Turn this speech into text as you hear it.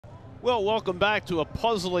Well, welcome back to a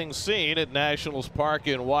puzzling scene at Nationals Park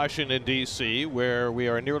in Washington, D.C., where we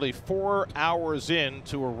are nearly 4 hours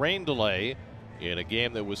into a rain delay in a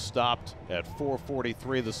game that was stopped at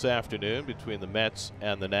 4:43 this afternoon between the Mets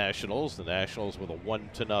and the Nationals. The Nationals with a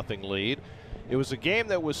 1-0 lead. It was a game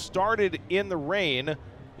that was started in the rain.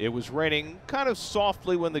 It was raining kind of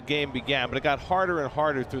softly when the game began, but it got harder and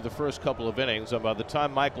harder through the first couple of innings. And by the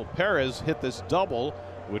time Michael Perez hit this double,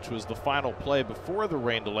 which was the final play before the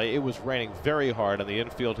rain delay, it was raining very hard, and the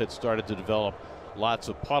infield had started to develop lots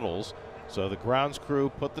of puddles. So the grounds crew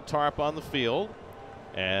put the tarp on the field,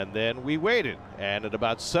 and then we waited. And at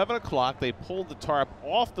about 7 o'clock, they pulled the tarp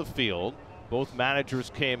off the field. Both managers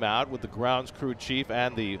came out with the grounds crew chief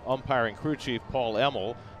and the umpiring crew chief, Paul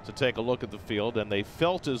Emmel, to take a look at the field, and they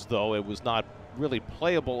felt as though it was not really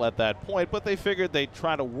playable at that point, but they figured they'd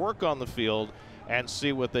try to work on the field and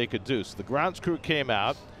see what they could do. So the grounds crew came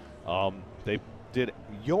out. They did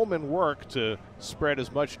yeoman work to spread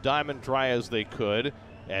as much diamond dry as they could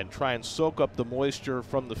and try and soak up the moisture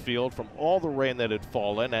from the field from all the rain that had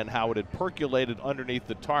fallen and how it had percolated underneath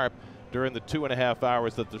the tarp during the 2.5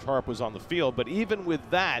 hours that the tarp was on the field. But even with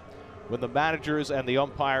that, when the managers and the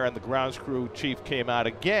umpire and the grounds crew chief came out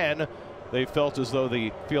again, they felt as though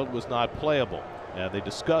the field was not playable. And they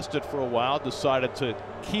discussed it for a while, decided to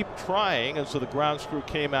keep trying, and so the grounds crew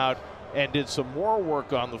came out and did some more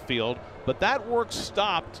work on the field. But that work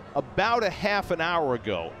stopped about a half an hour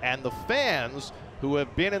ago, and the fans who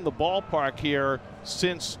have been in the ballpark here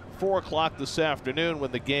since 4 o'clock this afternoon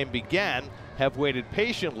when the game began have waited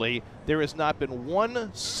patiently. There has not been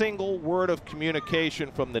one single word of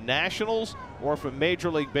communication from the Nationals or from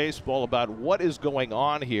Major League Baseball about what is going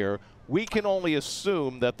on here. We can only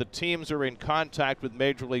assume that the teams are in contact with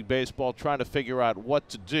Major League Baseball trying to figure out what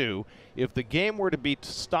to do. If the game were to be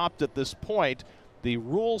stopped at this point, the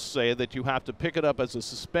rules say that you have to pick it up as a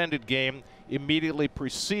suspended game immediately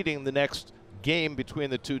preceding the next game between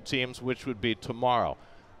the two teams, which would be tomorrow.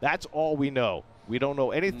 That's all we know. We don't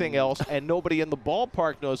know anything else, and nobody in the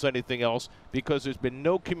ballpark knows anything else because there's been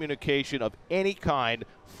no communication of any kind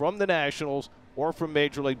from the Nationals or from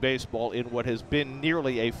Major League Baseball in what has been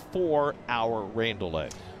nearly a 4-hour rain delay.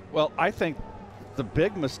 Well, I think the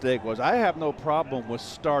big mistake was I have no problem with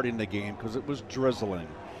starting the game because it was drizzling.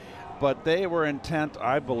 But they were intent,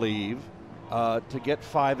 I believe, to get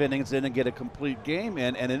 5 innings in and get a complete game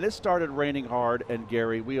in. And it started raining hard, and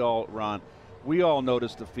Gary, we all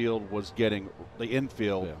noticed the field was getting, the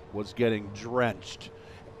infield was getting drenched.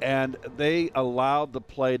 And they allowed the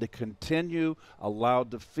play to continue, allowed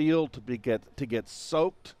the field to get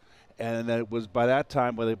soaked, and it was by the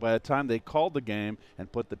time they called the game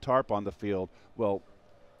and put the tarp on the field. Well,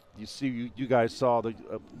 you guys saw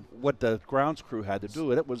what the grounds crew had to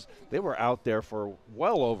do. They were out there for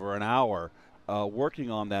well over an hour working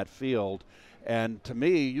on that field, and to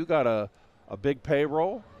me, you got a big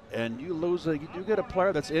payroll, and you get a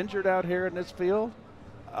player that's injured out here in this field.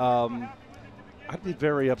 I'd be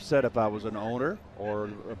very upset if I was an owner or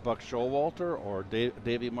Buck Showalter or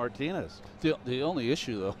Davey Martinez. The only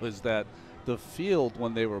issue, though, is that the field,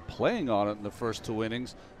 when they were playing on it in the first 2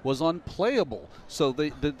 innings, was unplayable. So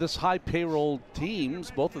this high payroll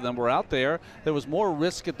teams, both of them were out there. There was more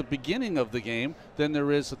risk at the beginning of the game than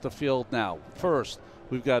there is at the field now. First,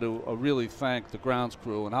 we've got to really thank the grounds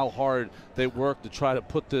crew and how hard they worked to try to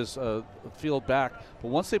put this field back. But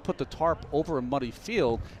once they put the tarp over a muddy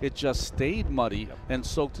field, it just stayed muddy and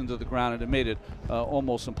soaked into the ground, and it made it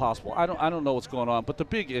almost impossible. I don't know what's going on, but the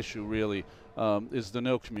big issue really is the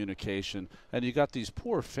no communication. And you got these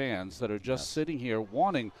poor fans that are just sitting here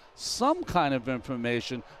wanting some kind of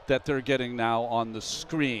information that they're getting now on the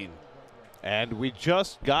screen. And we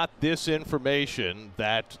just got this information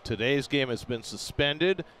that today's game has been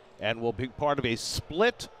suspended and will be part of a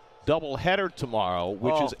split doubleheader tomorrow,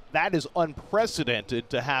 which is unprecedented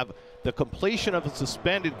to have the completion of a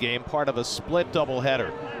suspended game part of a split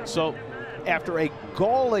doubleheader. So after a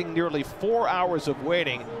galling nearly 4 hours of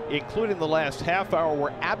waiting, including the last half hour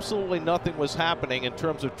where absolutely nothing was happening in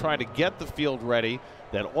terms of trying to get the field ready,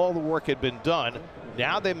 that all the work had been done,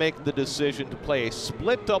 now they make the decision to play a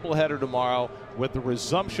split doubleheader tomorrow with the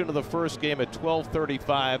resumption of the first game at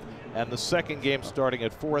 12:35 and the second game starting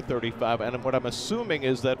at 4:35. And what I'm assuming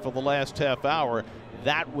is that for the last half hour,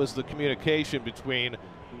 that was the communication between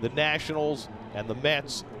the Nationals and the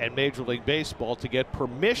Mets and Major League Baseball to get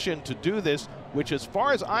permission to do this, which as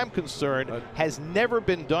far as I'm concerned has never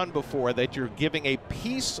been done before, that you're giving a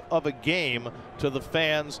piece of a game to the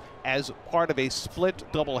fans as part of a split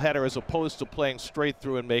doubleheader as opposed to playing straight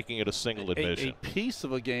through and making it a single admission. A piece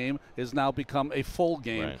of a game has now become a full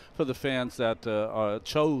game Right. for the fans that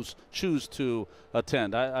choose to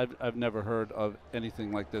attend. I've never heard of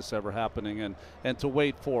anything like this ever happening, and to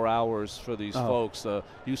wait 4 hours for these folks.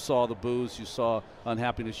 You saw the boos, you saw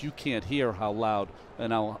unhappiness. You can't hear how loud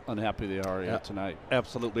and how unhappy they are here tonight.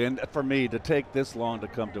 Absolutely, and for me to take this long to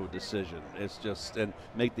come to a decision, it's just, and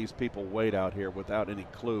make these people wait out here without any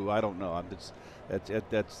clue. I don't know.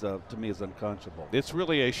 That's to me is unconscionable. It's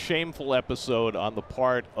really a shameful episode on the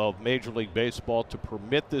part of Major League Baseball to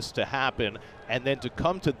permit this to happen, and then to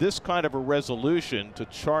come to this kind of a resolution to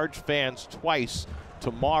charge fans twice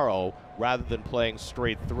tomorrow rather than playing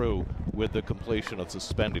straight through with the completion of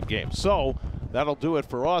suspended games. So that'll do it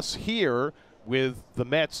for us here, with the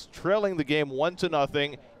Mets trailing the game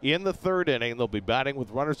 1-0 in the third inning. They'll be batting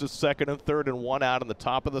with runners at second and third and one out in the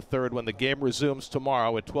top of the third when the game resumes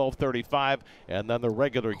tomorrow at 12:35, and then the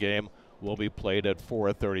regular game will be played at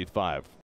 4:35.